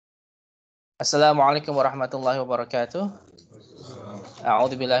Assalamualaikum warahmatullahi wabarakatuh.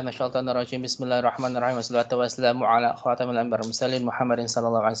 A'udzu billahi minasyaitonir rajim. Bismillahirrahmanirrahim. Wassalatu wassalamu ala khatamil anbiya'i mursalin Muhammadin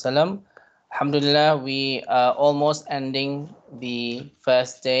sallallahu alaihi wasallam. Alhamdulillah, we are almost ending the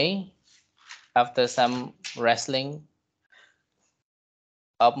first day after some wrestling,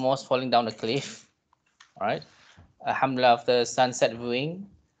 almost falling down the cliff. All right. Alhamdulillah, after sunset viewing,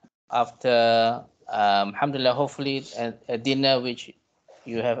 after alhamdulillah, hopefully a dinner which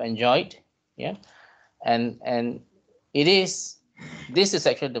you have enjoyed. Yeah. And this is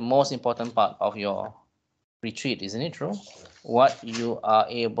actually the most important part of your retreat, isn't it true? What you are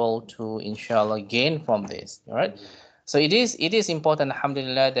able to inshallah gain from this. All right. So it is important,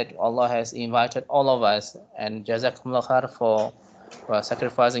 alhamdulillah, that Allah has invited all of us, and jazakumullah khair for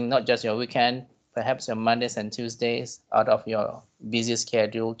sacrificing not just your weekend, perhaps your Mondays and Tuesdays out of your busy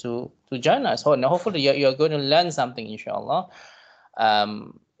schedule to join us. Hopefully you're going to learn something, inshallah,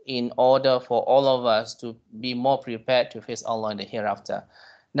 in order for all of us to be more prepared to face Allah in the hereafter.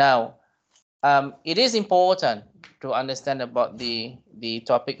 Now, it is important to understand about the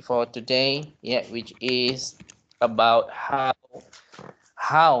topic for today, yeah, which is about how,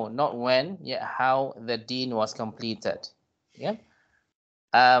 not when, yeah, how the Deen was completed. Yeah.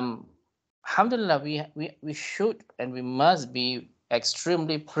 Alhamdulillah, we should and we must be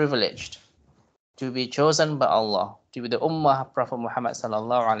extremely privileged to be chosen by Allah to be the Ummah of Prophet Muhammad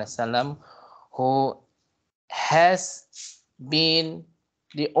sallallahu alaihi wasallam, who has been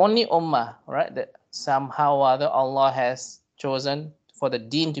the only Ummah, right, that somehow or other Allah has chosen for the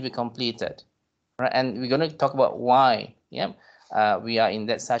Deen to be completed, right? And we're going to talk about why, yeah, we are in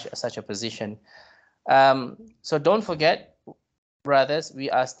that such a position. So don't forget, brothers, we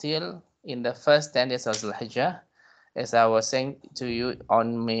are still in the first 10 days of Zulhijjah, as I was saying to you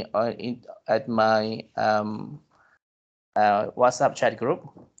at my WhatsApp chat group.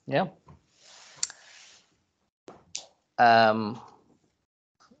 Yeah. Farid,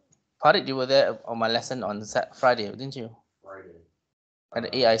 you were there on my lesson on Friday, didn't you? Friday. At the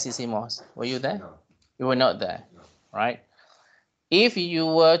AICC Mosque. Were you there? No. You were not there, No. right? If you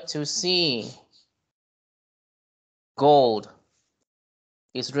were to see gold,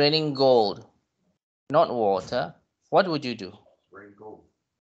 it's raining gold, not water, what would you do? Rain gold.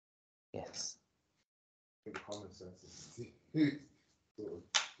 Yes. I think common sense is sort of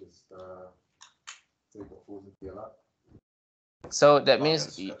just take what falls into your lap. So that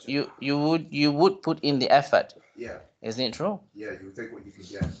means you would put in the effort. Yeah. Isn't it true? Yeah, you take what you can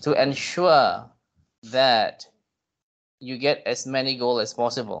get. To ensure that you get as many goals as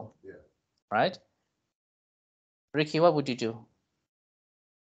possible. Yeah. Right? Ricky, what would you do?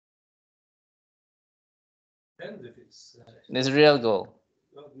 Depends if it's. There's a real goal.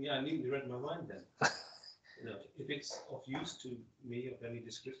 Well, yeah, I need to read my mind then. If it's of use to me of any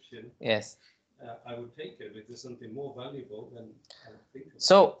description, yes, I would take it. If there's something more valuable, then I would think of it.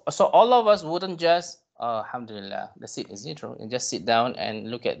 So all of us wouldn't just, alhamdulillah, that's it, isn't it true? And just sit down and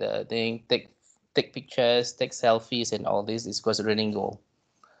look at the thing, take pictures, take selfies, and all this is because of raining goal.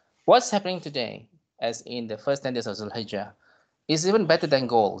 What's happening today, as in the first 10 days of Zulhijjah, is even better than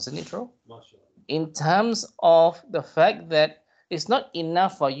goal, isn't it true? In terms of the fact that it's not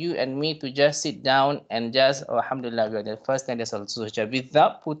enough for you and me to just sit down and just, alhamdulillah, we are the first 10 days of Zulhijjah,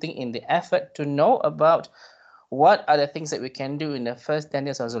 without putting in the effort to know about what are the things that we can do in the first 10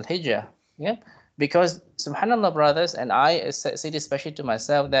 days of Zulhijjah. Yeah? Because, subhanallah, brothers, and I say this especially to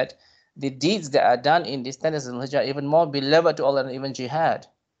myself, that the deeds that are done in these 10 days of Zulhijjah are even more beloved to Allah than even jihad.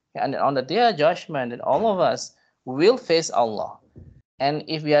 And on the day of judgment, that all of us will face Allah. And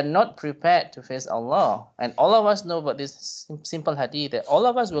if we are not prepared to face Allah, and all of us know about this simple hadith, that all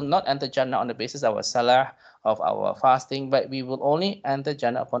of us will not enter Jannah on the basis of our salah, of our fasting, but we will only enter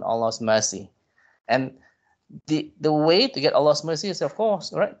Jannah upon Allah's mercy. And the way to get Allah's mercy is, of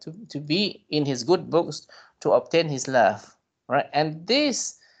course, right, to be in His good books, to obtain His love, right? And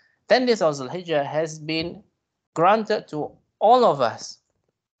this 10 days of Zulhijjah has been granted to all of us,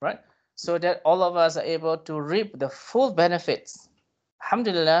 right? So that all of us are able to reap the full benefits.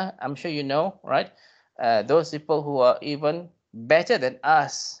 Alhamdulillah, I'm sure you know, right? Those people who are even better than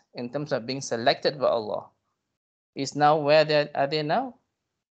us in terms of being selected by Allah is now where are they now?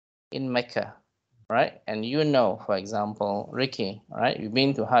 In Mecca, right? And you know, for example, Ricky, right? You've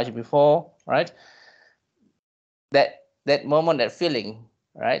been to Hajj before, right? That moment, that feeling,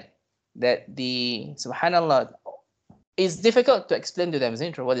 right? That the subhanallah is difficult to explain to them,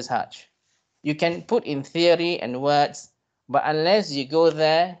 isn't it? What is Hajj? You can put in theory and words, but unless you go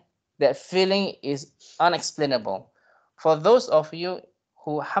there, that feeling is unexplainable. For those of you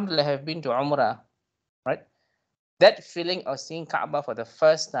who, alhamdulillah, have been to Umrah, right? that feeling of seeing Kaaba for the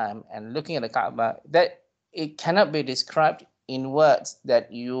first time and looking at the Kaaba, that it cannot be described in words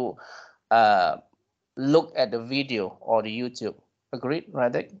that you look at the video or the YouTube. Agreed,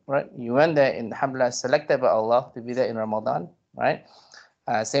 right? Right? You went there in Alhamdulillah, selected by Allah to be there in Ramadan, right?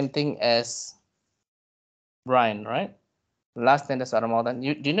 Same thing as Brian, right? Last 10 days of Ramadan.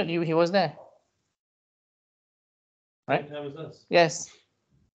 Do you know he was there? Right? That was us. Yes.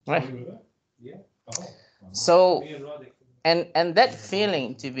 Right. Yeah. So Me and Rodic. and that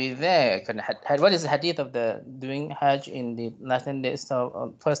feeling to be there, what is the hadith of the doing Hajj in the last 10 days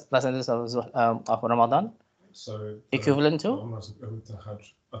of first last 10 days of Ramadan? So Equivalent to?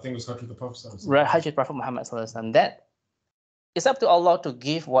 Hajj. I think it was Hajj with the Prophet. Right, Hajj with Prophet Muhammad sallallahu alaihi wasallam. That it's up to Allah to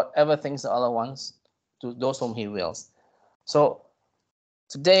give whatever things that Allah wants to those whom He wills. So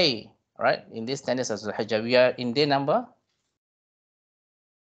today, right, in this 10 days of Hajj, we are in day number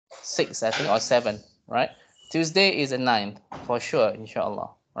 6, I think, or 7, right? Tuesday is the 9th for sure, inshallah,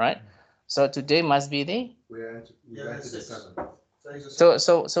 right? So today must be the. We entered the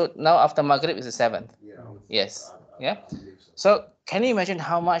 7th. So now after Maghrib is the 7th. Yeah. Yes. Yeah. I believe so. So can you imagine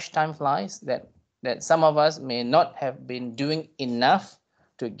how much time flies that some of us may not have been doing enough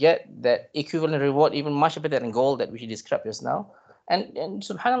to get that equivalent reward, even much better than gold that we described just now. And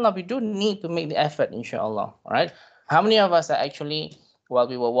subhanallah, we do need to make the effort, inshallah. All right. How many of us are actually, while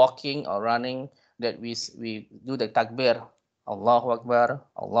we were walking or running, that we do the takbir, Allahu Akbar,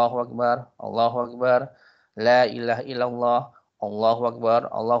 Allahu Akbar, Allahu Akbar, La ilaha illallah, Allahu Akbar,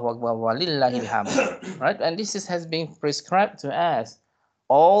 walillahil hamd. Right? And this has been prescribed to us.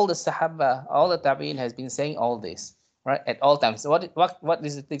 All the Sahaba, all the Tabi'in has been saying all this, right? At all times. So what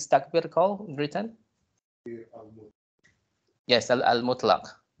is this takbir called in Britain? Yes, al-mutlaq,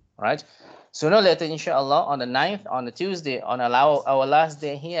 right? Sooner or later, inshallah, on the 9th, on the Tuesday, on our last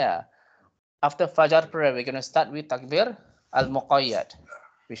day here, after Fajr prayer, we're going to start with takbir al-muqayyad,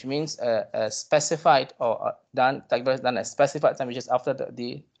 which means specified or done, takbir is done at specified time, which is after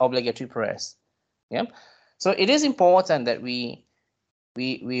the obligatory prayers. Yeah. So it is important that we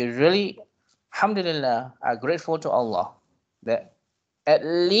really, alhamdulillah, are grateful to Allah that at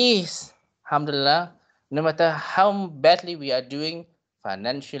least, alhamdulillah, no matter how badly we are doing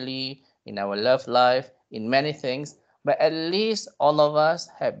financially, in our love life, in many things, but at least all of us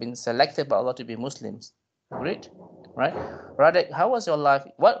have been selected by Allah to be Muslims. Great, right? Radek, how was your life?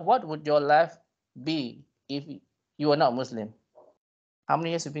 What would your life be if you were not Muslim? How many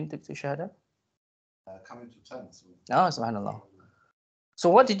years have you been to Shahada? Coming to 10. So. Oh, subhanallah. So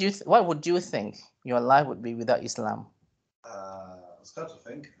what would you think your life would be without Islam? It's hard to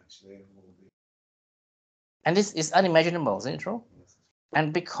think, actually. And this is unimaginable, isn't it true?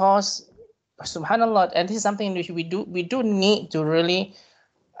 And because, subhanallah, and this is something which we do need to really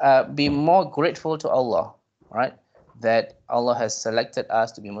be more grateful to Allah, right? That Allah has selected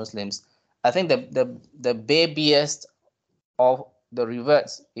us to be Muslims. I think the babiest of the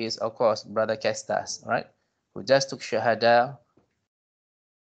reverts is, of course, Brother Kestas, right? Who just took Shahada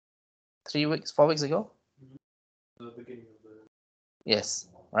 4 weeks ago? The beginning of the. Yes,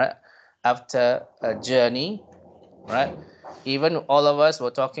 right? After a journey, right? Even all of us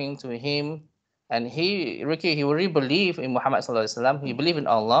were talking to him, and he really believed in Muhammad sallallahu alaihi wasallam. He believed in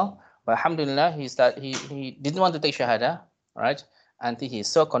Allah, but alhamdulillah, he didn't want to take Shahada, right? Until he's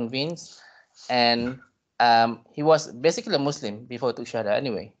so convinced, and he was basically a Muslim before he took Shahada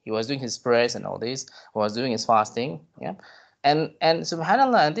anyway. He was doing his prayers and all this, was doing his fasting, yeah. And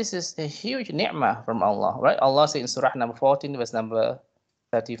subhanallah, and this is a huge ni'mah from Allah, right? Allah said in Surah number 14, verse number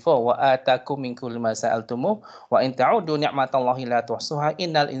 34, وَآتَاكُم مِّن كُلِّ مَا سَأَلْتُمُوهُ وَإِن تَعُدُّوا نِعْمَةَ اللَّهِ لَا تُحْصُوهَا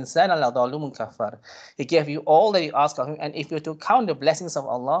إِنَّ الْإِنسَانَ لَظَلُومٌ كَفَّارٌ. He gave you all that you ask of him, and if you were to count the blessings of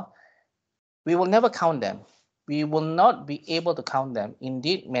Allah, we will never count them. We will not be able to count them.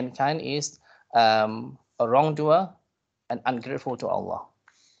 Indeed, mankind is a wrongdoer and ungrateful to Allah,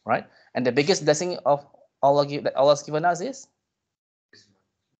 right? And the biggest blessing of Allah that Allah's given us is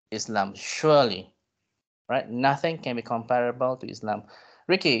Islam, surely, right? Nothing can be comparable to Islam.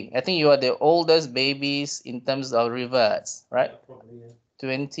 Ricky, I think you are the oldest babies in terms of reverts, right? Yeah, probably, yeah.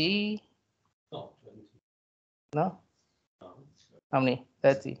 20? No, 20. No? No. How many?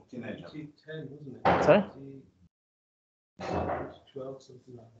 30? Teenager. 10, wasn't it? Sorry? 12,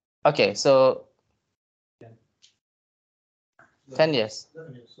 something like that. Okay, so 10 years.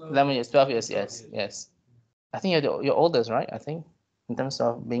 11 years. 11 years, 12 years, 12 yes, yes. I think you're oldest, right? I think, in terms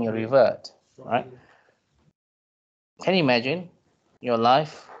of being a Probably. revert, Probably, right? yeah. Can you imagine your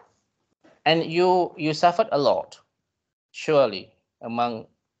life? And you suffered a lot, surely, among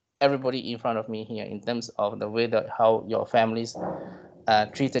everybody in front of me here, in terms of the way that how your families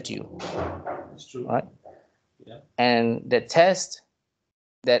treated you, It's true. right? Yeah. And the test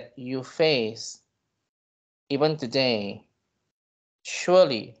that you face even today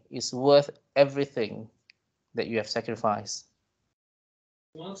surely is worth everything that you have sacrificed.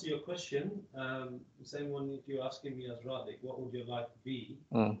 To answer your question, the same one if you're asking me as Radik, what would your life be?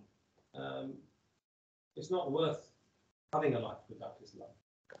 Mm. It's not worth having a life without Islam,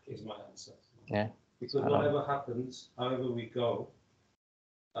 is my answer. Yeah. Because whatever happens, however we go,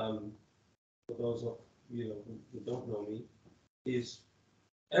 for those of who don't know me, is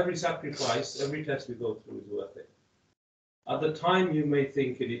every sacrifice, every test we go through is worth it. At the time, you may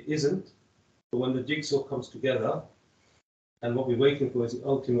think it isn't, but when the jigsaw comes together, and what we're waiting for is the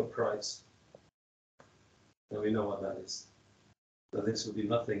ultimate prize, and we know what that is. So this will be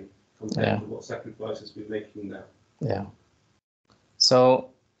nothing compared to what sacrifices we're making now. Yeah.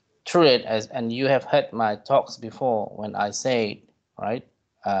 So through it, and you have heard my talks before when I said, right,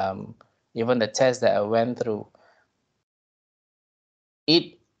 even the test that I went through,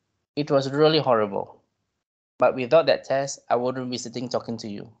 it was really horrible. But without that test, I wouldn't be sitting talking to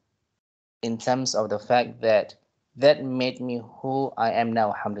you. In terms of the fact that made me who I am now,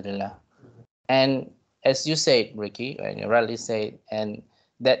 Alhamdulillah. And as you said, Ricky, and you rightly said, and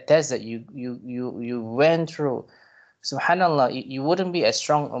that test that you went through, subhanallah, you wouldn't be as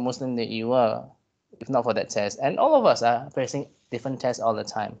strong a Muslim that you were if not for that test. And all of us are facing different tests all the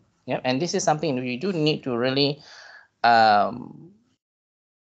time. Yeah, and this is something you do need to really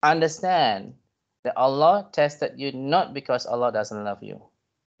understand that Allah tested you not because Allah doesn't love you.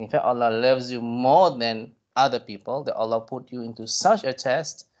 In fact, Allah loves you more than other people. That Allah put you into such a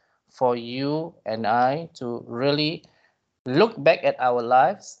test for you and I to really look back at our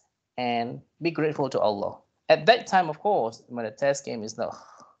lives and be grateful to Allah. At that time, of course, when the test came, it's not,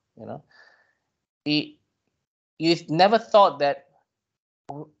 you never thought that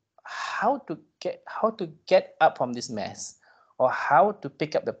how to get up from this mess, or how to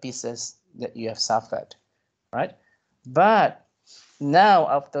pick up the pieces that you have suffered, right? But now,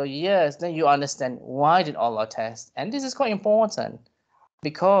 after years, then you understand why did Allah test, and this is quite important,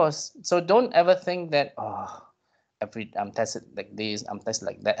 because so don't ever think that I'm tested like this, I'm tested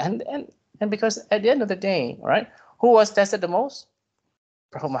like that, and because at the end of the day, right, who was tested the most?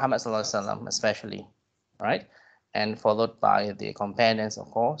 Prophet Muhammad sallallahu alaihi wasallam, especially, right, and followed by the companions, of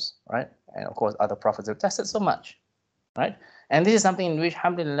course, right, and of course other prophets have tested so much, right, and this is something in which,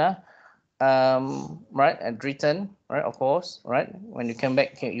 alhamdulillah, right, and written, right, of course, right, when you came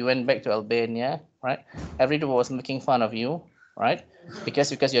back, you went back to Albania, right, everyone was making fun of you, right,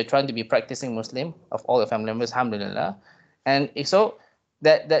 because you're trying to be practicing Muslim of all your family members, alhamdulillah, and so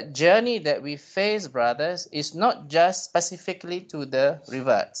that journey that we face, brothers, is not just specifically to the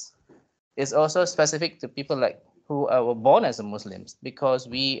reverts. It's also specific to people like who were born as Muslims, because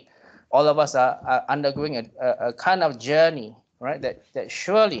all of us are undergoing a kind of journey, right, that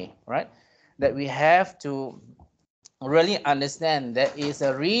surely, right, that we have to really understand there is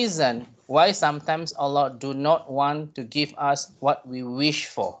a reason why sometimes Allah do not want to give us what we wish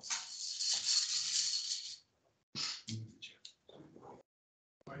for.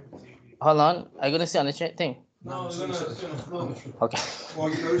 Hold on, are you going to sit on the chat thing? No. Okay.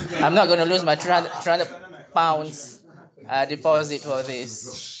 I'm not going to lose my 300 pounds deposit for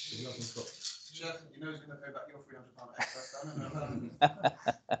this.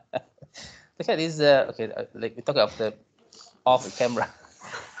 Look at this. Okay, like we talk off the camera.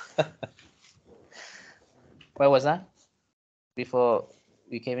 Where was I before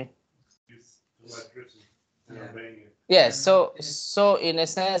we came in? Yeah. So in a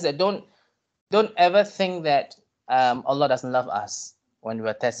sense, that don't ever think that Allah doesn't love us when we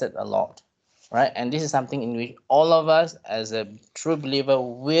are tested a lot, right? And this is something in which all of us, as a true believer,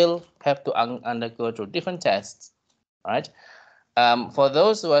 will have to undergo through different tests, right? For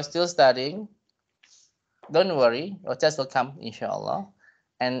those who are still studying, don't worry, your test will come, inshallah.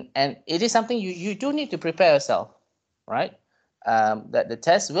 And it is something you do need to prepare yourself, right? That the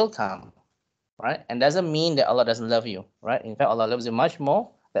test will come, right? And doesn't mean that Allah doesn't love you, right? In fact, Allah loves you much more,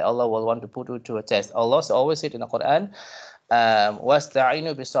 that Allah will want to put you to a test. Allah always said in the Quran,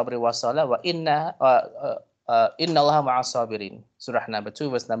 "Wasta'inu bis-sabri was-salah wa inna Allaha ma'as sabirin." Surah number 2,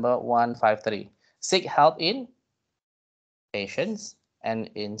 verse number 153. Seek help in patience and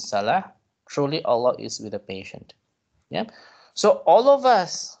in salah. Truly, Allah is with the patient. Yeah. So all of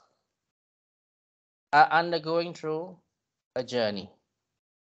us are undergoing through a journey,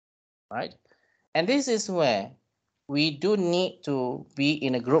 right? And this is where we do need to be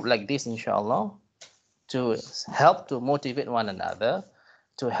in a group like this, inshallah, to help to motivate one another,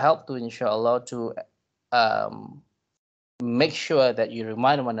 to help to, inshallah, to make sure that you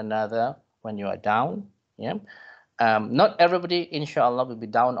remind one another when you are down, Yeah. Not everybody, inshallah, will be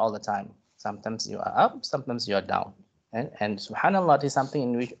down all the time. Sometimes you are up, sometimes you are down. And subhanallah is something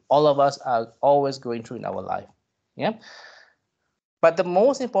in which all of us are always going through in our life. Yeah. But the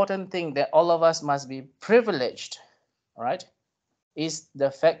most important thing that all of us must be privileged, right, is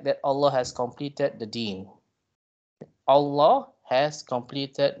the fact that Allah has completed the deen. Allah has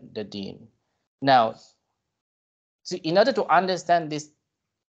completed the deen. Now, so in order to understand this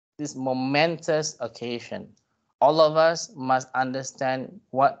momentous occasion, all of us must understand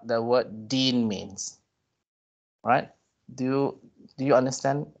what the word deen means, right? Do you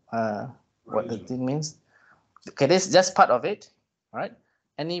understand what the deen means? Okay, this is just part of it, right?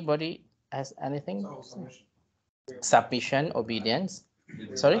 Anybody has anything? Submission, obedience.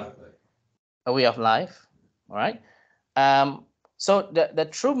 Sorry, a way of life. All right. So the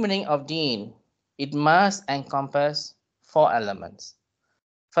true meaning of deen, it must encompass 4 elements.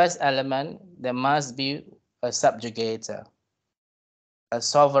 First element, there must be a subjugator, a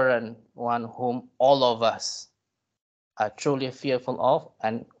sovereign one whom all of us are truly fearful of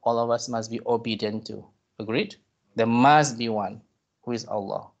and all of us must be obedient to. Agreed? There must be one who is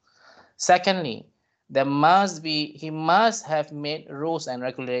Allah. Secondly, he must have made rules and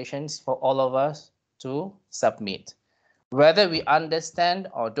regulations for all of us to submit. Whether we understand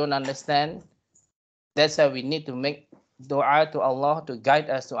or don't understand, that's why we need to make dua to Allah to guide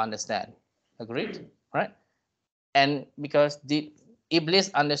us to understand. Agreed? Right? And because Iblis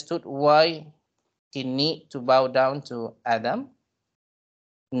understood why he need to bow down to Adam?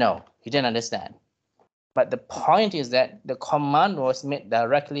 No, he didn't understand. But the point is that the command was made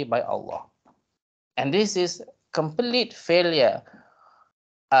directly by Allah. And this is complete failure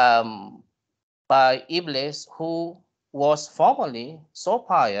by Iblis, who was formerly so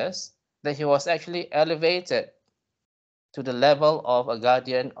pious that he was actually elevated to the level of a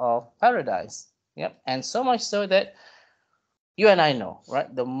guardian of paradise. Yep. And so much so that you and I know,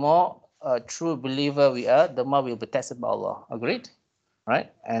 right? The more true believer we are, the more we'll be tested by Allah. Agreed?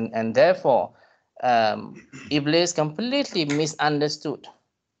 Right? And therefore, Iblis completely misunderstood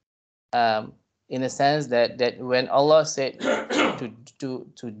in the sense that when Allah said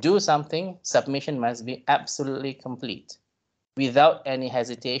to do something, submission must be absolutely complete, without any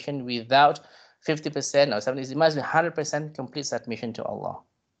hesitation, without 50% or something. It must be 100% complete submission to Allah,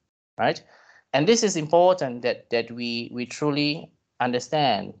 right? And this is important that we truly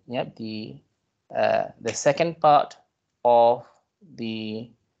understand. Yep, the second part of the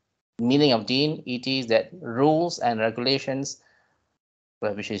meaning of deen, it is that rules and regulations,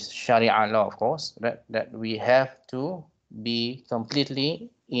 which is Sharia law, of course, that we have to be completely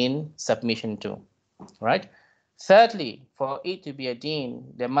in submission to, right? Thirdly, for it to be a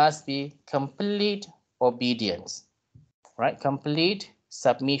deen, there must be complete obedience, right? Complete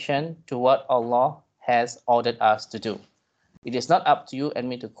submission to what Allah has ordered us to do. It is not up to you and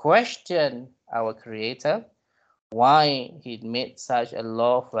me to question our Creator, why He made such a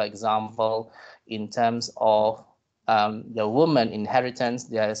law, for example, in terms of the woman inheritance.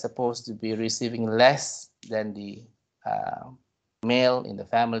 They are supposed to be receiving less than the male in the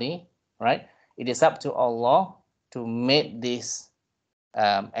family, right? It is up to Allah to make this,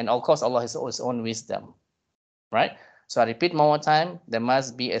 and of course Allah has His own wisdom, right? So I repeat one more time, there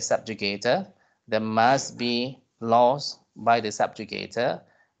must be a subjugator, there must be laws by the subjugator,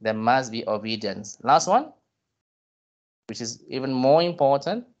 there must be obedience. Last one, which is even more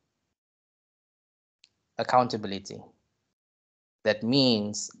important, accountability. That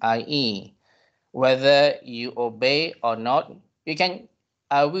means, i.e., whether you obey or not,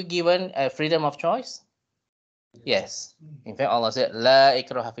 are we given a freedom of choice? Yes. In fact, Allah said, La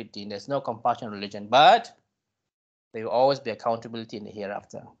ikraha fid din. There's no compulsion in religion, but there will always be accountability in the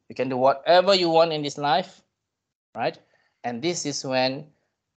hereafter. You can do whatever you want in this life, right? And this is when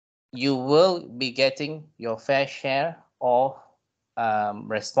you will be getting your fair share of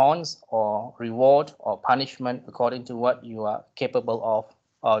response or reward or punishment according to what you are capable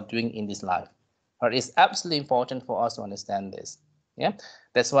of doing in this life. But it's absolutely important for us to understand this. Yeah,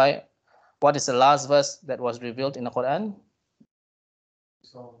 that's why. What is the last verse that was revealed in the Quran?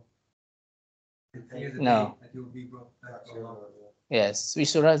 No. Yes. Which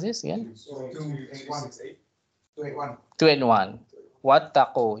surah is this again? 281.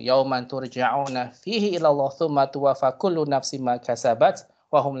 وَاتَّقُوا يَوْمًا تُرْجَعُونَ فِيهِ إِلَى اللَّهِ ثُمَّ تُوَفَّى كُلُّ نَفْسٍ مَا كَسَبَتْ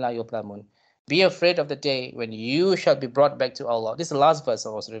وَهُمْ لَا يُظْلَمُونَ. Be afraid of the day when you shall be brought back to Allah. This is the last verse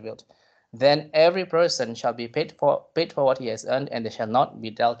that was revealed. Then every person shall be paid for what he has earned, and they shall not be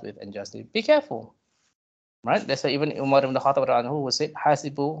dealt with unjustly. Be careful, right? That's why even Umar ibn Khattab who said,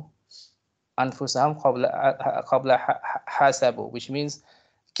 "Hasibu anfusahum qabla hasabu," which means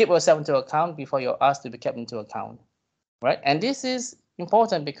keep yourself into account before you're asked to be kept into account, right? And this is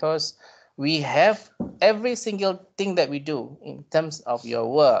important because we have every single thing that we do in terms of your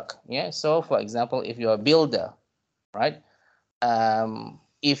work. Yeah. So, for example, if you're a builder, right?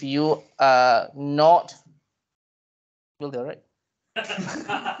 If you are not builder, right?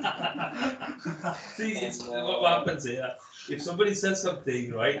 See, it's what happens here. If somebody says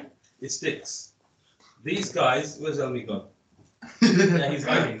something, right, it sticks. These guys, where's Elmi gone? Yeah, he's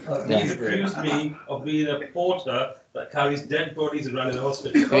hiding. Yeah. He's accused me of being a porter that carries dead bodies around in the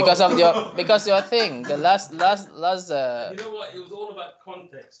hospital. Because your thing, the last You know what? It was all about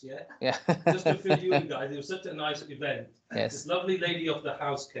context, yeah? yeah. Just to fill you in, guys, it was such a nice event. Yes. This lovely lady of the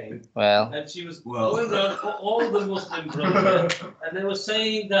house came, Well, and she was going around all the Muslim brothers, and they were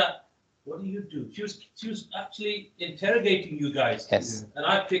saying that, what do you do? She was actually interrogating you guys. yes. And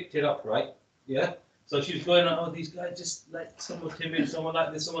I picked it up, right? Yeah. So she was going, oh, these guys just like someone timid, someone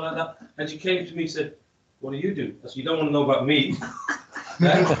like this, someone like that. And she came to me and said, what do you do? I said, you don't want to know about me.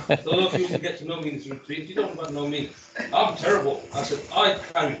 Yeah? So those of you who get to know me in this retreat, you don't want to know me. I'm terrible. I said, I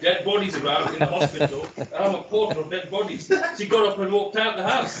carry dead bodies around in the hospital, and I'm a porter of dead bodies. She got up and walked out the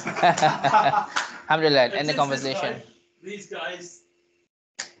house. Alhamdulillah, end the conversation. These guys,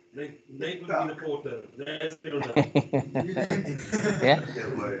 they would be the porter. They're still Yeah.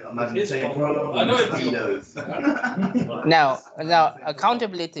 I know it. Now,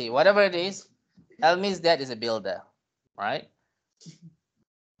 accountability, whatever it is, Elmi's dad is a builder, right?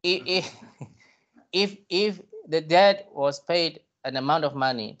 If the dad was paid an amount of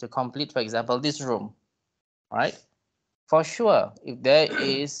money to complete, for example, this room, right? For sure, if there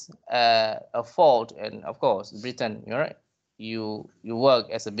is a fault, and of course, Britain, you're right, you work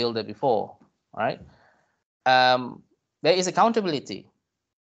as a builder before, right? There is accountability.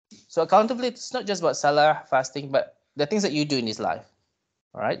 So accountability is not just about salah, fasting, but the things that you do in this life,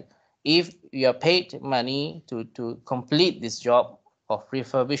 all right? If you are paid money to complete this job of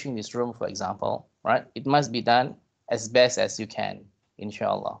refurbishing this room, for example, right? It must be done as best as you can,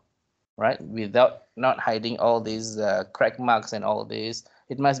 inshallah, right? Without not hiding all these crack marks and all this.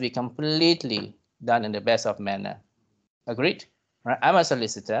 It must be completely done in the best of manner. Agreed? Right? I'm a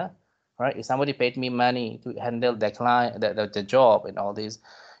solicitor, right? If somebody paid me money to handle the client, the job and all this,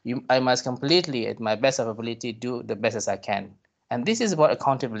 I must completely, at my best of ability, do the best as I can. And this is about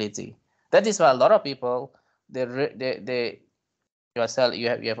accountability. That is why a lot of people, you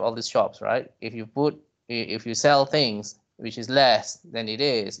have all these shops, right? If you sell things which is less than it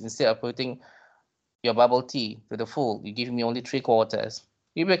is, instead of putting your bubble tea to the full, you give me only 3/4.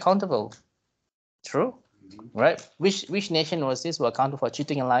 You'll be accountable. True, right? Which nation was this who accountable for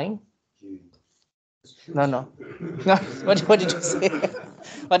cheating and lying? No. What did you say?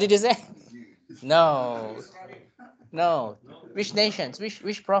 What did you say? No. Which nations?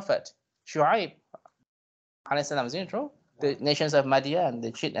 Which prophet? Shu'aib. Isn't it true? The nations of Madian,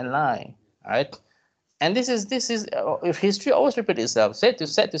 they cheat and lie, right? And this is if history always repeats itself. Sad to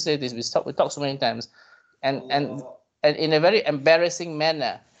say this, we talk so many times, and in a very embarrassing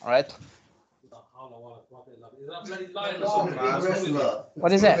manner, right?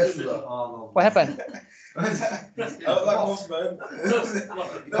 What is that? What happened?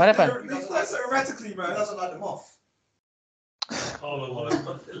 What happened? He's like so erratically, man. Doesn't like the moth. I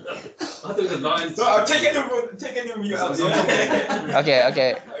think the lines. No, I'm taking you out.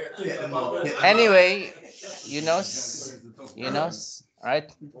 Okay. Anyway, you know,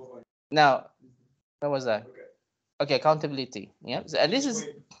 right? Now, what was that? Okay, accountability. Yeah, and this is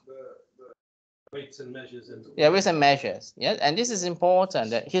weights and measures. Weights and measures. Yeah, and this is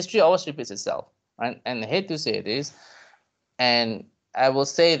important. That history always repeats itself. Right? And I hate to say this, and I will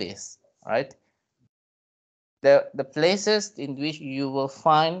say this, right? The places in which you will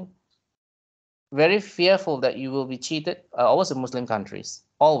find very fearful that you will be cheated are always the Muslim countries,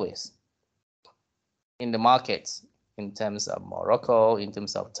 always. In the markets, in terms of Morocco, in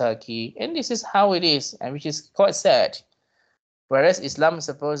terms of Turkey, and this is how it is, and which is quite sad. Whereas Islam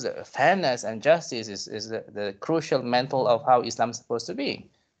supposes that fairness and justice is the crucial mantle of how Islam is supposed to be,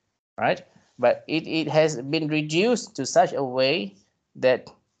 right? But it has been reduced to such a way that,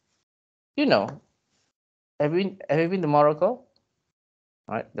 have you been to Morocco?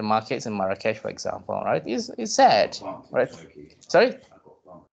 Right, the markets in Marrakesh, for example, right? It's sad, right? Sorry?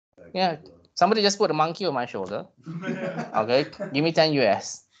 Yeah, somebody just put a monkey on my shoulder. Okay, give me 10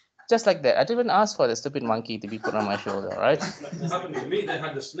 US. Just like that. I didn't even ask for the stupid monkey to be put on my shoulder, right? It happened to me. They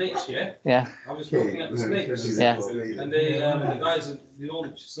had the snakes, yeah? Yeah. I was looking at the snakes. Yeah. And the guys do all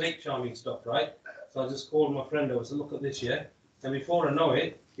the snake charming stuff, right? So I just called my friend over, said, look at this, yeah? And before I know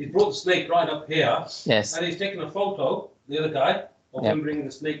it, he brought the snake right up here. Yes. And he's taken a photo, the other guy, of Yeah. him bringing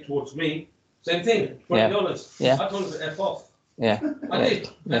the snake towards me. Same thing, $20. Yeah. I told him to F off. Yeah. I did.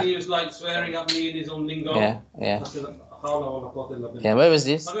 Yeah. And he was like swearing at me in his own lingo. Yeah. Yeah. I said, "Hawla wala quwwata illa billah." Yeah. Where was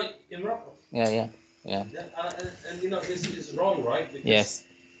this? I got in Morocco. Yeah. Yeah. Yeah. And you know, this is wrong, right? Because, Yes.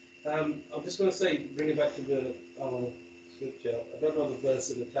 I'm just going to say, bring it back to our scripture. I don't know the verse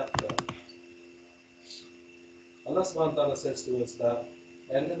in the chapter. Allah subhanahu wa ta'ala says to us that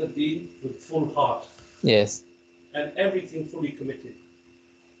enter the deen with full heart Yes. and everything fully committed.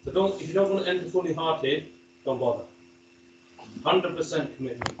 So if you don't want to enter fully hearted, don't bother. 100%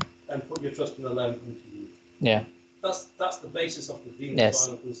 commitment and put your trust in Allah and come to you. Yeah. That's the basis of the deen. Yes.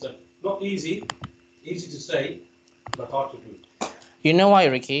 Not easy to say, but hard to do. You know why,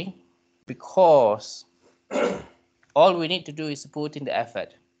 Ricky? Because all we need to do is to put in the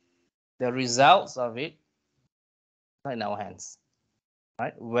effort. The results of it are in our hands,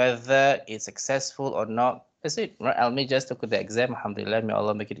 right? Whether it's successful or not, that's it, right? Almi just took the exam, Alhamdulillah, may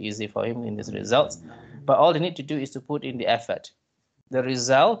Allah make it easy for him in his results. But all you need to do is to put in the effort. The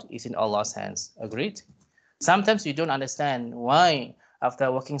result is in Allah's hands. Agreed? Sometimes you don't understand why,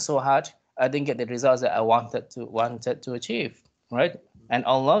 after working so hard, I didn't get the results that I wanted to achieve, right? And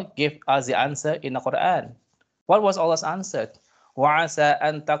Allah gave us the answer in the Quran. What was Allah's answer? وَعَسَىٰ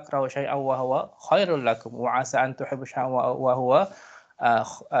أَن تَكْرَهُ شَيْئًا وَهُوَ خَيْرٌ لَكُمْ وَعَسَىٰ أَن تُحِبُّوا شَيْئًا وَهُوَ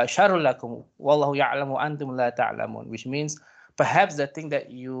شَرٌ لَكُمْ وَاللَّهُ يَعْلَمُ وَأَنْتُمْ لَا تَعْلَمُونَ. Which means perhaps the thing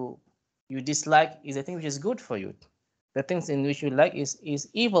that you dislike is the thing which is good for you. The things in which you like is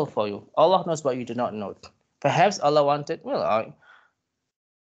evil for you. Allah knows what you do not know. Perhaps Allah wanted, well,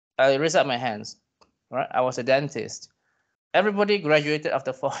 I raised up my hands, right? I was a dentist. Everybody graduated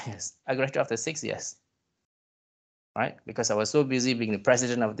after 4 years. I graduated after 6 years, right? Because I was so busy being the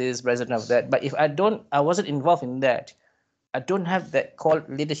president of this, president of that. But if I wasn't involved in that, I don't have that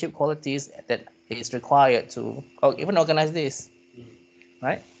leadership qualities that is required to even organize this,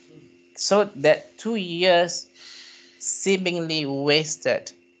 right? So that 2 years seemingly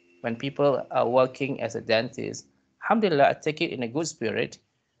wasted when people are working as a dentist, Alhamdulillah, I take it in a good spirit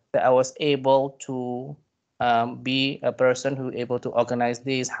that I was able to be a person who able to organize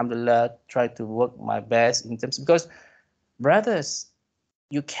this, Alhamdulillah, try to work my best in terms, because brothers,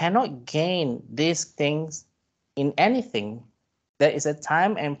 you cannot gain these things in anything. There is a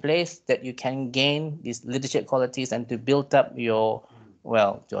time and place that you can gain these leadership qualities and to build up your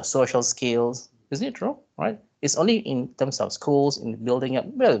social skills. Isn't it true? Right? It's only in terms of schools, in building up,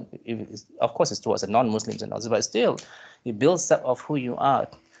 well, of course it's towards the non-Muslims and also, but still, it builds up of who you are.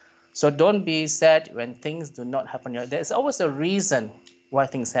 So don't be sad when things do not happen. There's always a reason why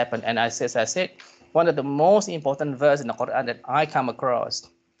things happen. And as I said, one of the most important verses in the Quran that I come across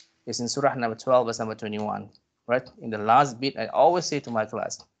is in Surah number 12, verse number 21. Right? In the last bit, I always say to my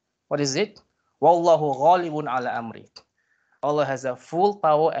class, what is it? Wallahu ghalibun ala amri. Allah has a full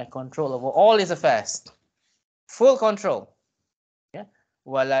power and control over all his affairs. Full control. Yeah.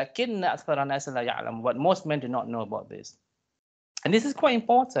 Walakinna akthara nas la ya'lam. But most men do not know about this. And this is quite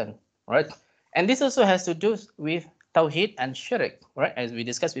important, right? And this also has to do with Tawheed and Shirk, right? As we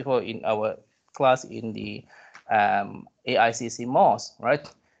discussed before in our class in the AICC Mosque, right?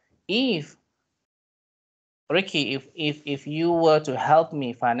 If Ricky, if you were to help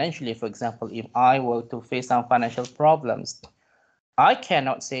me financially, for example, if I were to face some financial problems, I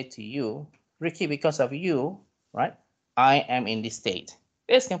cannot say to you, Ricky, because of you, right, I am in this state.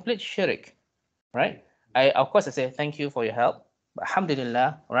 It's complete shirk, right? Of course, I say thank you for your help, but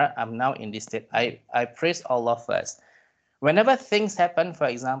Alhamdulillah, right, I'm now in this state. I praise Allah first. Whenever things happen, for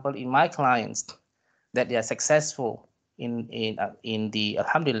example, in my clients, that they are successful in the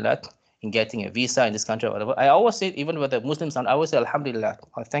Alhamdulillah, in getting a visa in this country or whatever, I always say, even with the Muslims, I always say, Alhamdulillah,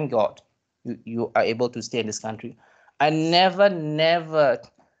 thank God, you are able to stay in this country. I never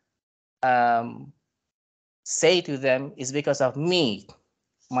say to them, it's because of me,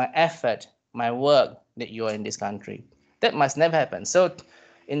 my effort, my work, that you are in this country. That must never happen. So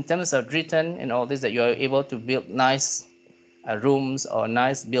in terms of written and all this, that you are able to build nice rooms or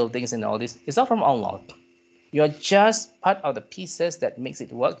nice buildings and all this, it's not from Allah. You're just part of the pieces that makes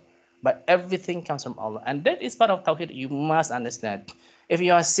it work. But everything comes from Allah. And that is part of Tawheed you must understand. If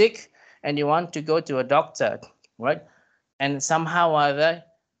you are sick and you want to go to a doctor, right? And somehow or other,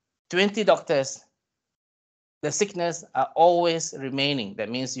 20 doctors, the sickness are always remaining.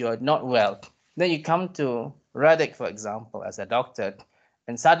 That means you are not well. Then you come to Radik, for example, as a doctor,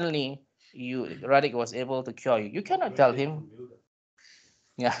 and suddenly Radik was able to cure you. You cannot tell him.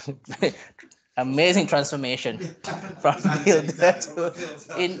 Yeah. Amazing transformation from builder to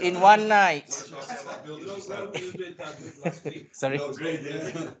in one night. Sorry.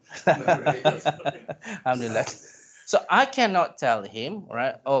 Alhamdulillah. So I cannot tell him,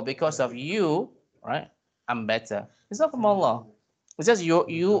 right? Oh, because of you, right? I'm better. It's not from Allah. It's just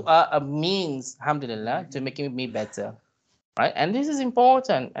you are a means, alhamdulillah, to making me better. Right? And this is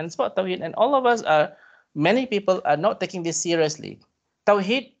important. And it's about Tawheed. And all of us are, many people are not taking this seriously.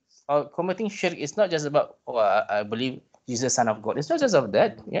 Tawheed or committing shirk is not just about, oh, I believe Jesus is the Son of God. It's not just of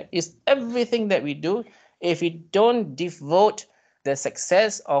that. Yeah? It's everything that we do. If we don't devote the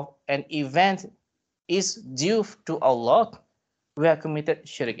success of an event is due to Allah, we are committed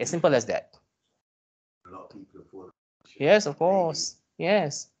shirk. As simple as that. A lot of people afford it. Yes, of course.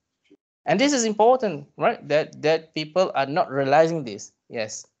 Yes. And this is important, right? That people are not realizing this.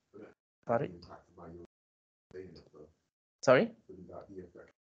 Yes. Sorry. Impacted by your saying it, but Sorry. wouldn't that be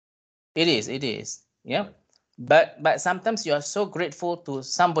affected? It is. It is. Yeah. But sometimes you are so grateful to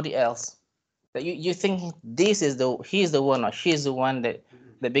somebody else that you think this is he's the one or she's the one that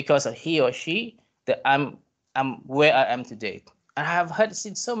because of he or she that I'm where I am today. I have heard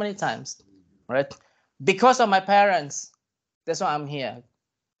it so many times, right? Because of my parents, that's why I'm here.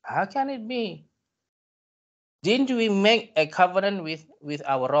 How can it be? Didn't we make a covenant with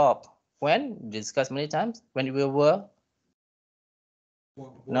our Rob? When? Discussed many times. When we were?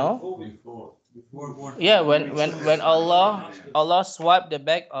 No? Before. Yeah, when Allah swiped the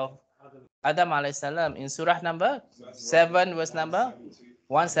back of Adam alayhi salam in surah number 7, verse number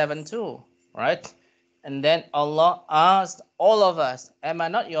 172, right? And then Allah asked all of us, am I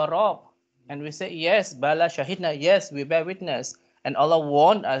not your Rob? And we say, yes, Bala Shahidna, yes, we bear witness. And Allah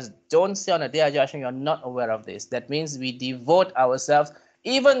warned us, don't say on the day of judgment, you're not aware of this. That means we devote ourselves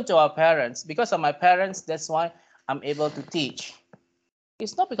even to our parents. Because of my parents, that's why I'm able to teach.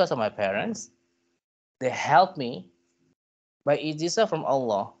 It's not because of my parents. They help me, but it is from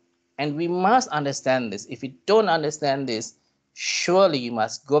Allah. And we must understand this. If you don't understand this, surely you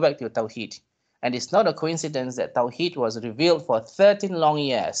must go back to Tawheed. And it's not a coincidence that Tawheed was revealed for 13 long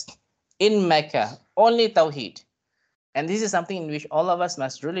years in Mecca, only Tawheed. And this is something in which all of us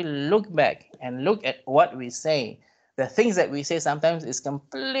must really look back and look at what we say. The things that we say sometimes is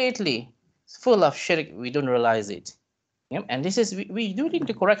completely full of shirk. We don't realize it. Yeah? And this is, we do need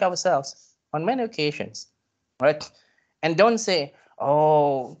to correct ourselves on many occasions, right? And don't say,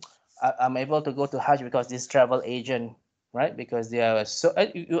 oh, I'm able to go to Hajj because this travel agent, right? Because they are so,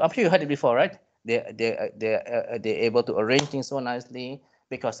 I'm sure you heard it before, right? They're able to arrange things so nicely.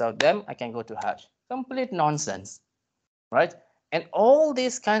 Because of them, I can go to Hajj. Complete nonsense, right? And all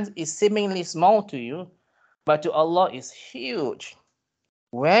these kinds is seemingly small to you, but to Allah is huge.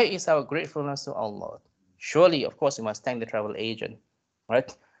 Where is our gratefulness to Allah? Surely, of course, you must thank the travel agent,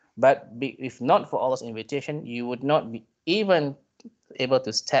 right? But if not for Allah's invitation, you would not be even able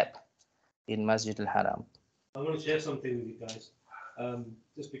to step in Masjid al-Haram. I want to share something with you guys,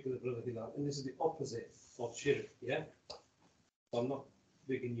 just because of Brother Hilal, and this is the opposite of shirk, yeah? So I'm not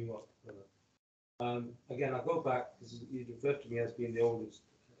bigging you up, brother. Again, I'll go back, because you referred to me as being the oldest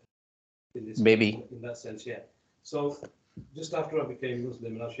in this Baby. In that sense, yeah. So just after I became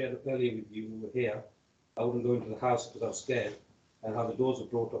Muslim, and I shared it earlier with you, we were here, I wouldn't go into the house because I was scared, and how the doors were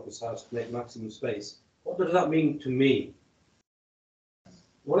brought up his house to make maximum space. What does that mean to me?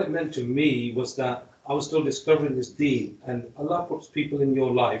 What it meant to me was that I was still discovering this deen, and Allah puts people in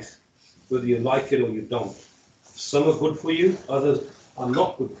your life, whether you like it or you don't. Some are good for you, others are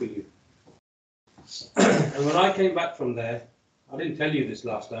not good for you. And when I came back from there, I didn't tell you this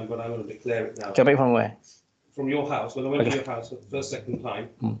last time, but I'm going to declare it now. Come back from where? From your house, when I went to your house for the first, second time,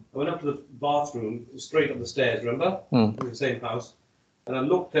 I went up to the bathroom, straight up the stairs, remember? In the same house. And I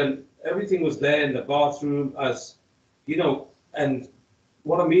looked and everything was there in the bathroom as, you know, and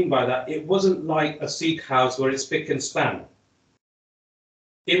what I mean by that, it wasn't like a Sikh house where it's spick and span.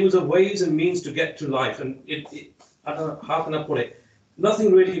 It was a ways and means to get to life. And I don't know, how can I put it?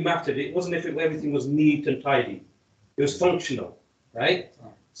 Nothing really mattered. It wasn't if everything was neat and tidy. It was functional, right?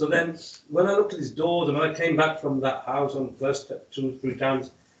 So then when I looked at his doors and when I came back from that house on the first 2 or 3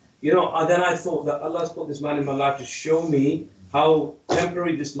 times, you know, then I thought that Allah's put this man in my life to show me how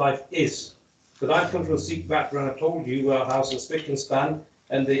temporary this life is. Because I come from a Sikh background, I told you, our house is spick and span,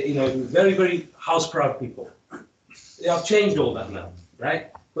 and they, you know, very, very house-proud people. I've changed all that now, right?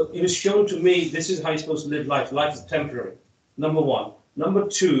 But it was shown to me, this is how you're supposed to live life. Life is temporary, number one. Number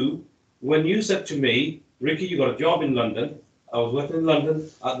two, when you said to me, Ricky, you got a job in London. I was working in London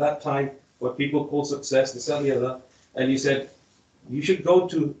at that time, what people call success, this and the other, and you said, you should go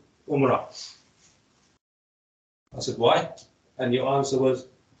to Umrah. I said, why? And your answer was,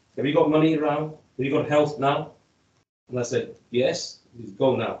 have you got money around? Have you got health now? And I said, yes,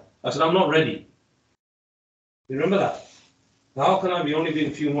 go now. I said, I'm not ready. You remember that? How can I be only been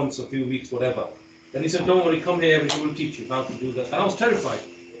a few months, a few weeks, whatever? Then he said, don't worry, come here, we will teach you how to do that. And I was terrified.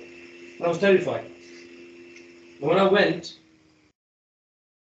 And when I went,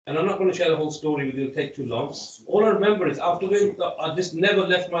 and I'm not going to share the whole story with you, it'll take too long. All I remember is after doing that, this never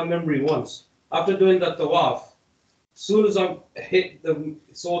left my memory once. After doing that tawaf, as soon as I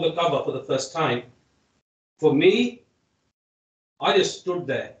saw the Kaaba for the first time, for me, I just stood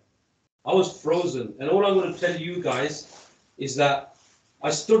there. I was frozen. And all I'm going to tell you guys is that I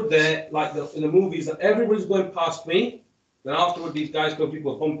stood there like in the movies, that everybody's going past me. Then afterward, these guys go,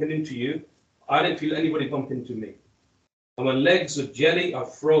 people bumping into you. I didn't feel anybody bumping into me. And my legs were jelly, I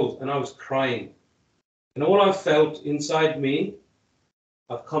froze, and I was crying. And all I felt inside me,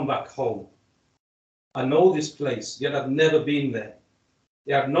 I've come back home. I know this place, yet I've never been there.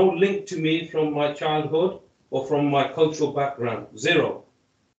 They have no link to me from my childhood or from my cultural background. Zero.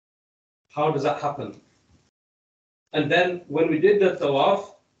 How does that happen? And then when we did the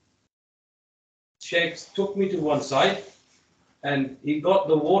tawaf, Sheikh took me to one side and he got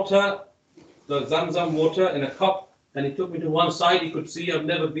the water, the Zamzam water in a cup, and he took me to one side. He could see I've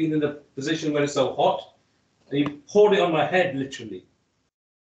never been in a position where it's so hot. And he poured it on my head, literally.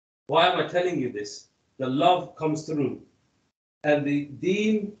 Why am I telling you this? The love comes through. And the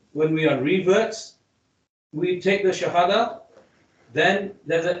Deen, when we are reverts, we take the Shahada, then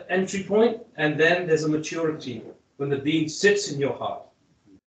there's an entry point, and then there's a maturity when the Deen sits in your heart.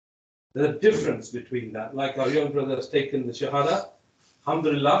 There's a difference between that. Like our young brother has taken the Shahada,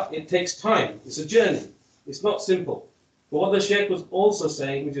 Alhamdulillah, it takes time. It's a journey. It's not simple. But what the Shaykh was also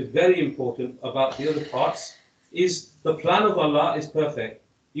saying, which is very important about the other parts, is the plan of Allah is perfect.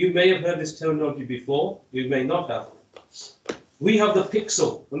 You may have heard this terminology before, you may not have. We have the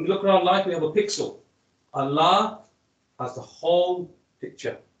pixel. When we look at our life, we have a pixel. Allah has the whole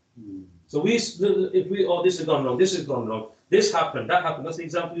picture. So if we, oh, this has gone wrong, this has gone wrong, this happened, that happened. That's the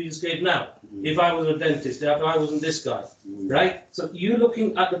example you just gave now. If I was a dentist, if I wasn't this guy, right? So you're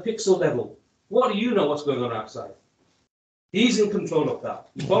looking at the pixel level. What do you know what's going on outside? He's in control of that.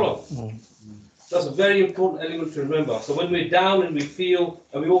 You follow? That's a very important element to remember. So when we're down and we feel,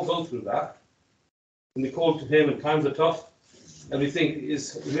 and we all go through that, and we call to him and times are tough, and we think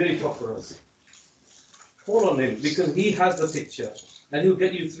it's really tough for us, call on him because he has the picture and he'll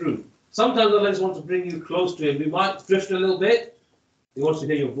get you through. Sometimes Allah just wants to bring you close to him. We might drift a little bit. He wants to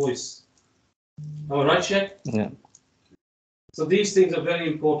hear your voice. Am I right, Sheikh? Yeah. So these things are very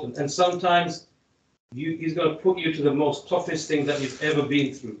important. And sometimes he's going to put you to the most toughest thing that you've ever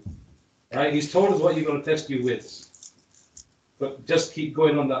been through. Right? He's told us what he's going to test you with. But just keep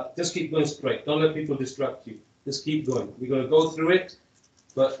going on that. Just keep going straight. Don't let people distract you. Just keep going. We're going to go through it,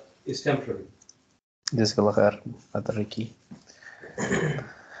 but it's temporary. Jazakallah khair, Brother Ricky.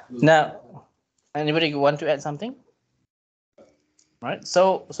 Now, anybody want to add something? Right.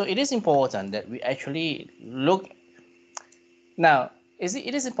 So it is important that we actually look. Now, it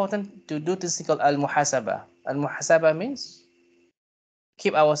is important to do this called al-muhasabah. Al-muhasabah means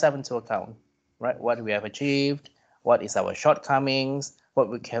keep ourselves into account, right? What we have achieved, what is our shortcomings, what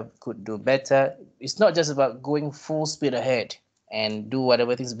we could do better. It's not just about going full speed ahead and do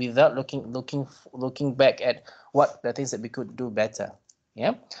whatever things without looking back at what the things that we could do better.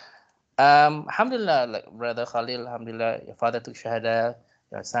 Yeah. Alhamdulillah, like Brother Khalil, Alhamdulillah, your father took Shahada,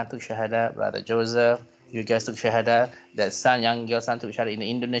 your son took Shahada, Brother Joseph, you guys took Shahada, that young girl son took Shahada in the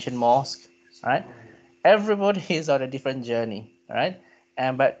Indonesian mosque, right? Everybody is on a different journey, right?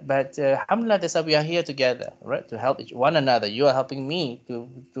 And but Alhamdulillah, that's why we are here together, right? To help one another. You are helping me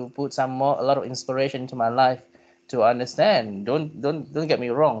to put a lot of inspiration into my life, to understand. Don't get me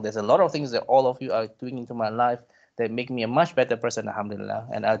wrong. There's a lot of things that all of you are doing into my life that make me a much better person, Alhamdulillah.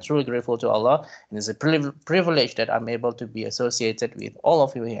 And I'm truly grateful to Allah. And it's a privilege that I'm able to be associated with all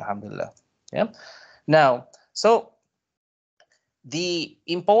of you here, Alhamdulillah. Yeah. Now, so we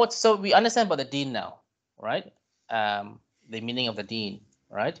understand about the Deen now, right? The meaning of the Deen,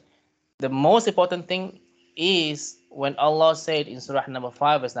 right? The most important thing is when Allah said in Surah number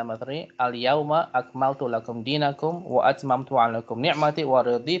 5, verse number 3, Al-Yawma akmaltu lakum dinakum wa atmamtu alakum ni'mati wa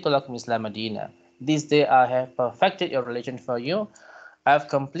raditu lakum Islam Madina. This day I have perfected your religion for you. I've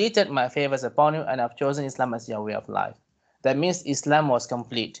completed my favors upon you, and I've chosen Islam as your way of life. That means Islam was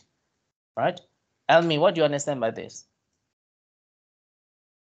complete, right? Elmi, what do you understand by this?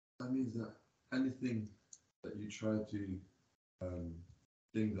 That means that anything that you try to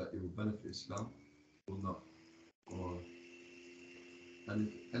think that it will benefit Islam will not, or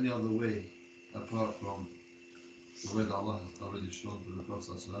any other way apart from the way that Allah has already shown through the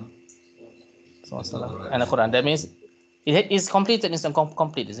Prophet And the Quran. That means it is complete and it's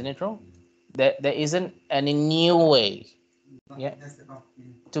complete, isn't it true? There isn't any new way, yeah,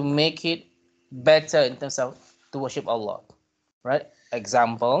 to make it better in terms of to worship Allah, right?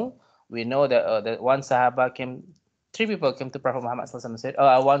 Example, we know that one Sahaba came, three people came to Prophet Muhammad and said, "Oh,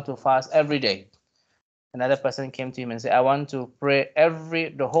 I want to fast every day." Another person came to him and said, "I want to pray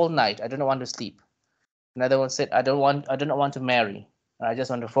the whole night. I don't want to sleep." Another one said, I do not want to marry. I just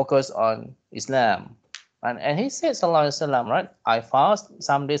want to focus on Islam." And he said, Sallallahu Alaihi Wasallam, right? I fast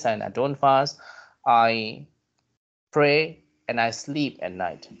some days and I don't fast. I pray and I sleep at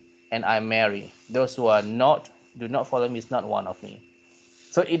night, and I marry. Those who do not follow me is not one of me.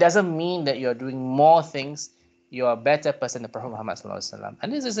 So it doesn't mean that you're doing more things, you're a better person than Prophet Muhammad Sallallahu Alaihi Wasallam.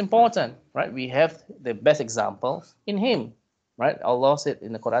 And this is important, right? We have the best example in him, right? Allah said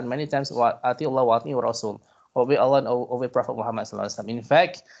in the Quran many times, "Ati Allah wa ati Rasul." Obey Allah and obey Prophet Muhammad Sallallahu Alaihi Wasallam. In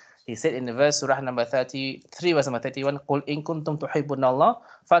fact, he said in the verse Surah number 33, verse number 31, "Qul in kuntum tuhibbuna Allah,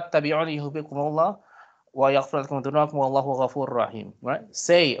 fattabi'uni yuhibbukumullah wa yaghfir lakum dhunubakum wallahu ghafurur rahim." Right?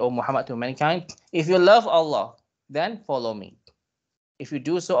 Say, O Muhammad, to mankind, if you love Allah, then follow me. If you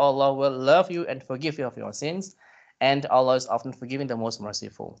do so, Allah will love you and forgive you of your sins, and Allah is often forgiving, the most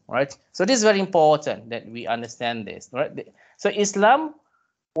merciful. Right? So this is very important that we understand this. Right? So Islam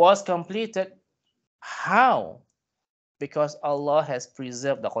was completed. How? Because Allah has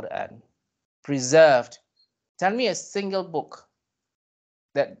preserved the Quran. Preserved. Tell me a single book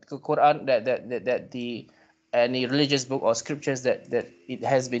that the Quran that the any religious book or scriptures that it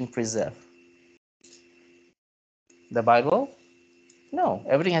has been preserved. The Bible? No,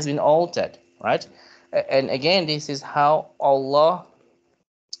 everything has been altered, right? And again, this is how Allah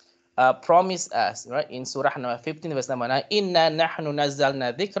promised us, right? In Surah number 15, verse number 9, "Inna nahnu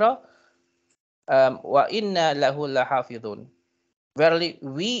nazzalna dhikra wa inna lahu lahafidhun." Verily,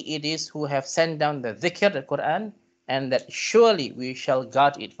 we it is who have sent down the dhikr, the Quran, and that surely we shall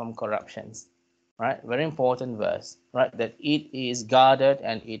guard it from corruptions. Right? Very important verse, right? That it is guarded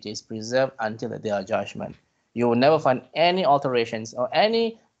and it is preserved until the day of judgment. You will never find any alterations or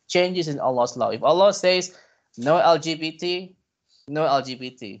any changes in Allah's law. If Allah says no LGBT, no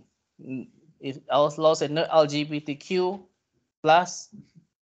LGBT. If Allah's law said no LGBTQ plus,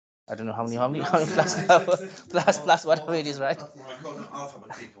 I don't know how many plus whatever it is, right?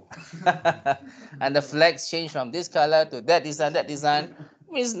 And the flags change from this color to that design,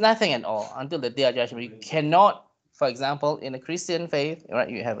 means nothing at all until the day of judgment. You cannot, for example, in the Christian faith, right?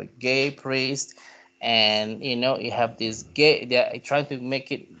 You have a gay priest, and you have this gay. They are trying to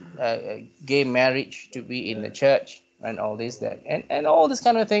make it a gay marriage to be in the church and all this and all these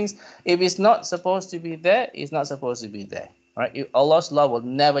kind of things. If it's not supposed to be there, it's not supposed to be there. Right? Allah's law will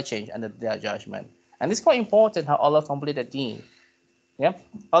never change under their judgment. And it's quite important how Allah completed Deen. Yeah?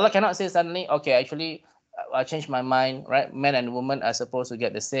 Allah cannot say suddenly, okay, actually, I changed my mind, right? Men and women are supposed to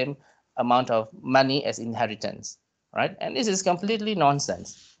get the same amount of money as inheritance, right? And this is completely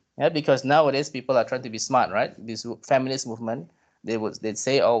nonsense. Yeah, because nowadays people are trying to be smart, right? This feminist movement, they'd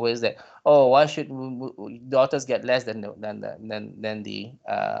say always that, oh, why should daughters get less than the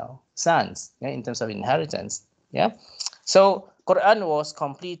sons, yeah, in terms of inheritance? Yeah. So Quran was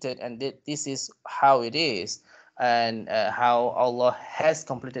completed, and this is how it is, and how Allah has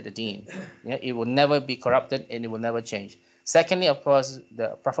completed the Deen. Yeah, it will never be corrupted, and it will never change. Secondly, of course,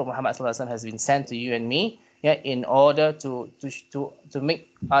 the Prophet Muhammad ﷺ has been sent to you and me, yeah, in order to make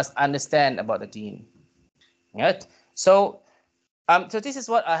us understand about the Deen. Right. So this is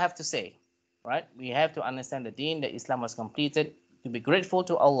what I have to say. Right. We have to understand the Deen, that Islam was completed. To be grateful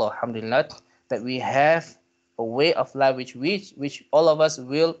to Allah, Alhamdulillah, that we have a way of life which all of us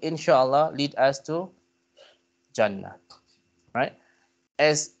will, inshallah, lead us to Jannah. Right?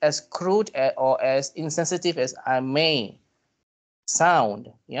 As crude or as insensitive as I may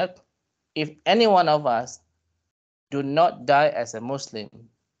sound, yep, if any one of us do not die as a Muslim,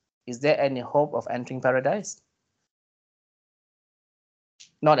 is there any hope of entering paradise?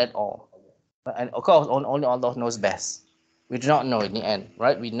 Not at all. And of course, only Allah knows best. We do not know in the end,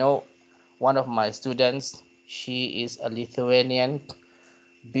 right? We know one of my students, she is a Lithuanian.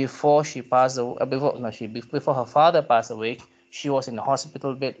 Before she passed away, before her father passed away, she was in the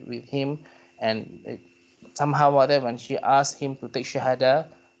hospital bed with him, and somehow or other, when she asked him to take shahada,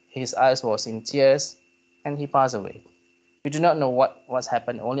 his eyes was in tears, and he passed away. We do not know what's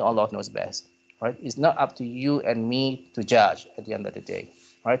happened. Only Allah knows best, right? It's not up to you and me to judge at the end of the day,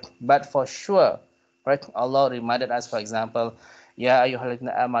 right? But for sure, right? Allah reminded us, for example, Ya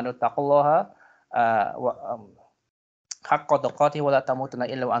ayyuhalladzina amanu taqullaha haqqa tuqatih wa la tamutunna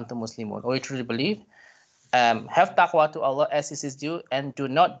illa wa antum muslimun. Or you truly believe, have taqwa to Allah as is due, and do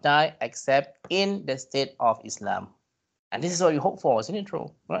not die except in the state of Islam. And this is what we hope for, isn't it true?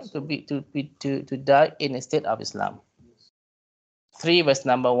 Right? To die in a state of Islam. 3 verse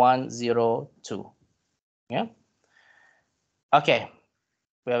number 102. Yeah. Okay.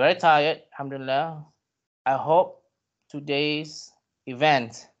 We are very tired. Alhamdulillah. I hope today's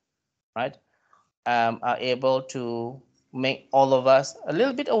event, right, are able to make all of us a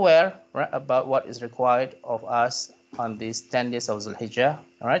little bit aware, right, about what is required of us on these 10 days of Zulhijjah,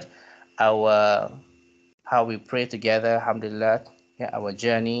 right? Our how we pray together, alhamdulillah, yeah, our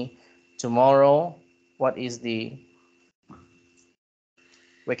journey. Tomorrow, what is the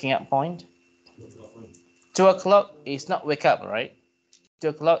waking up point? 2 o'clock is not wake up, right? 2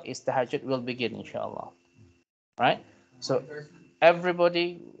 o'clock is the tahajjud will begin, inshallah. Right? So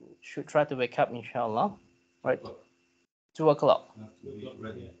everybody should try to wake up, inshallah. Right? 2 o'clock.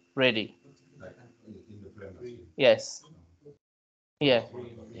 Ready. Yes. Yeah,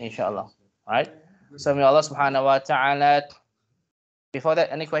 inshallah. Right? So may Allah subhanahu wa ta'ala. Before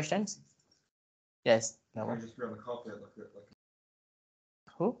that, any questions? Yes. No. Can you just put on the carpet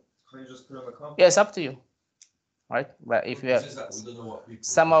Who? Can you just put on the carpet? Yeah, it's up to you. Right? But if you have,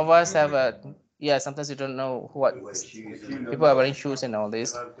 some of us have a, yeah, sometimes you don't know what people are wearing shoes and all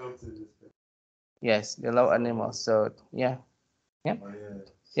this. Yes, they love animals. So yeah. Yeah. Oh, yeah.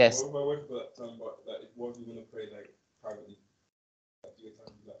 Yes. Well, wait for that time, but like, what are you gonna pray like privately? Like, do you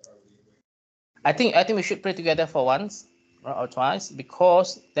time like privately? I think we should pray together for once or twice,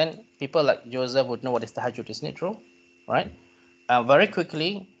 because then people like Joseph would know what is tahajjud, isn't it true? Right? Very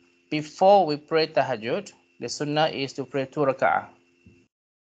quickly, before we pray tahajjud, the sunnah is to pray 2 raka'ah.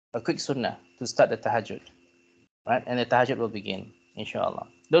 A quick sunnah to start the tahajjud. Right? And the tahajjud will begin, inshallah.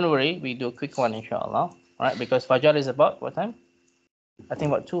 Don't worry, we do a quick one, inshallah. Right? Because Fajr is about what time? I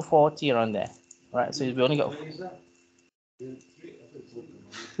think about 2:40 around there. Right? So we only got. Is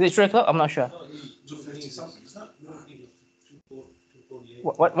it 3 o'clock? I'm not sure.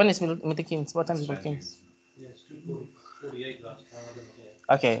 What when is Milton Keynes? What time is Milton Keynes? Yes, 2:48 last time.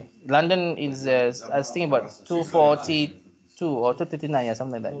 Okay, London is I was thinking about 2:42 or 2:39 or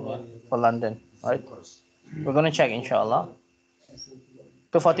something like that, yeah, for London, right? We're gonna check, inshallah.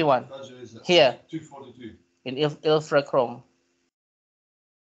 2:41 here 2:42. in Ilfracombe.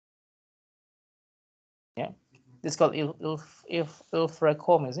 Yeah, it's called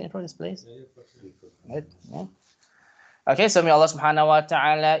Ilfracombe, isn't it? This place, right? Yeah. Okay, so may Allah subhanahu wa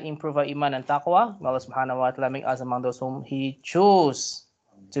ta'ala improve our iman and taqwa. May Allah subhanahu wa ta'ala make us among those whom He choose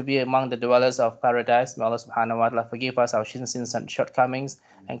to be among the dwellers of paradise. May Allah subhanahu wa ta'ala forgive us our sins and shortcomings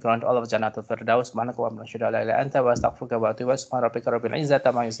and grant all of Jannatul Firdaus. Subhanaka wa bihamdika la ilaha illa anta wa astaghfiruka wa atubu ilaik. Subhana rabbika rabbil izzati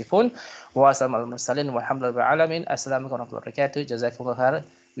amma yasifun wa salamun alal mursalin walhamdulillahi rabbil alamin. Assalamu alaikum wa rahmatullahi wa barakatuh. Jazakumullah khair.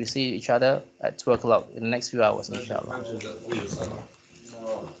 We see each other at 2 o'clock in the next few hours, inshallah.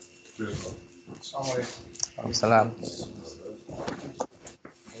 Salam.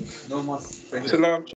 No more. Salam.